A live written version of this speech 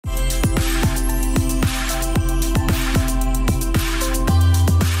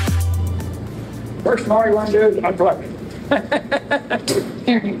First of all you want to do is unplug it.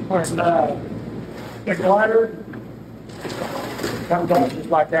 Very important. The glider comes off just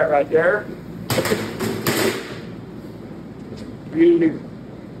like that right there. You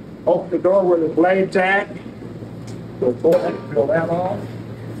open the door where the blade's at. So pull that off.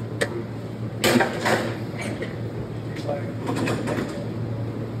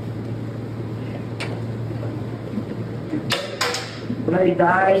 Blade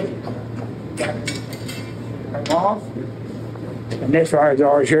dies. Come off. And this part is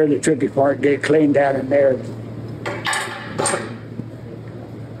always here, the tricky part, get cleaned out in there.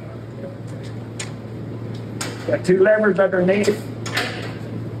 Got two levers underneath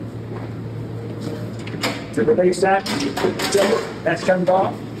to release that. That's comes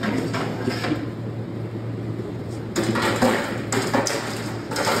off.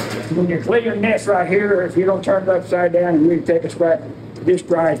 When you're cleaning this right here, if you don't turn it upside down and really take a spray, this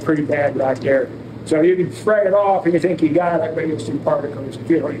dries pretty bad right there. So you can spray it off and you think you got it, but it's some particles.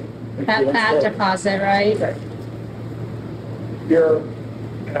 That fat deposit, right? Okay. Your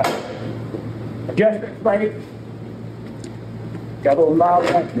adjustment plate, got a little knob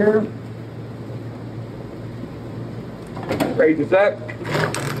back here. Raises up.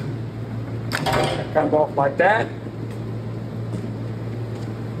 Comes off like that.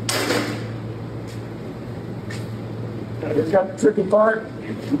 It's got the tricky part.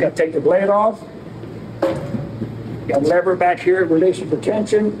 You got to take the blade off. Got a lever back here, releases the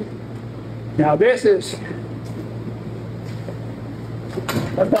tension. Now this is,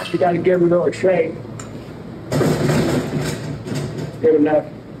 sometimes you got to give it a little shake. Good enough.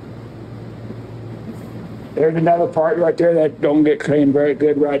 There's another part right there that don't get cleaned very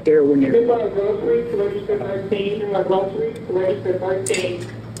good right there when you're.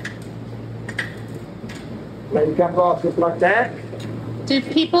 Blade comes off just like that. Do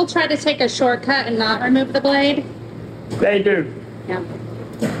people try to take a shortcut and not remove the blade? They do. Yeah.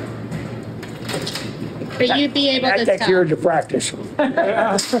 But you'd be able to tell. That takes years of practice.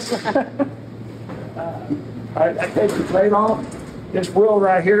 I take the blade off. This wheel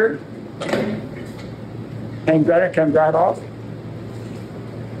right here. And it comes right off.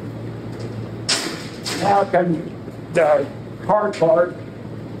 Now comes the hard part.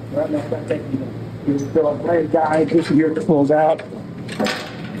 Well, I'm not taking the blade guide. This here pulls out.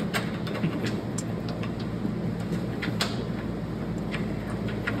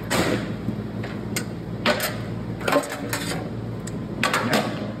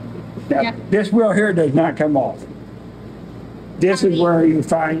 Now, yeah. This wheel here does not come off. This is where you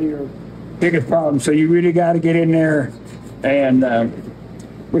find your biggest problem. So you really got to get in there and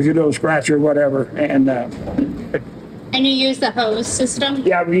with your little scratcher or whatever. And you use the hose system?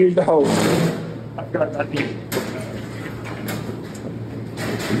 Yeah, we use the hose. I've got that.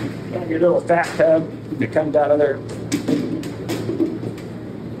 Got your little fat tub that comes out of there.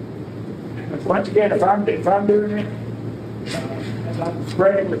 Once again, if I'm doing it, I'm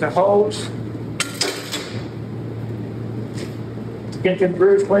spraying with the hose. Get the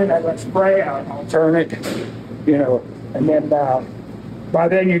grooves clean, I'm going to spray out, I'll turn it, you know, and then by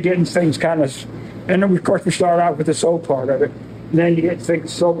then you're getting things kind of, and then of course we start out with the soap part of it, and then you get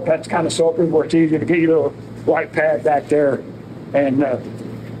things soap, that's kind of soapy, where it's easier to get your little white pad back there, and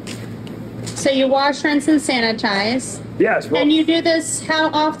so you wash, rinse, and sanitize. Yes. Well, and you do this how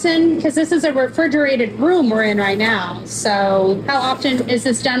often? Because this is a refrigerated room we're in right now, so how often is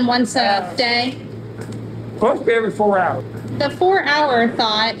this done? Once a day? Supposed to be every 4 hours. The 4-hour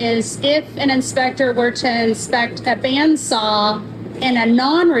thought is if an inspector were to inspect a bandsaw in a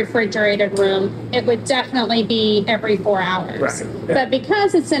non-refrigerated room, it would definitely be every 4 hours. Right. Yeah. But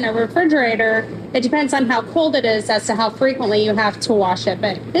because it's in a refrigerator, it depends on how cold it is as to how frequently you have to wash it.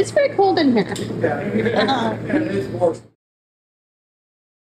 But it's very cold in here. Yeah, it is more.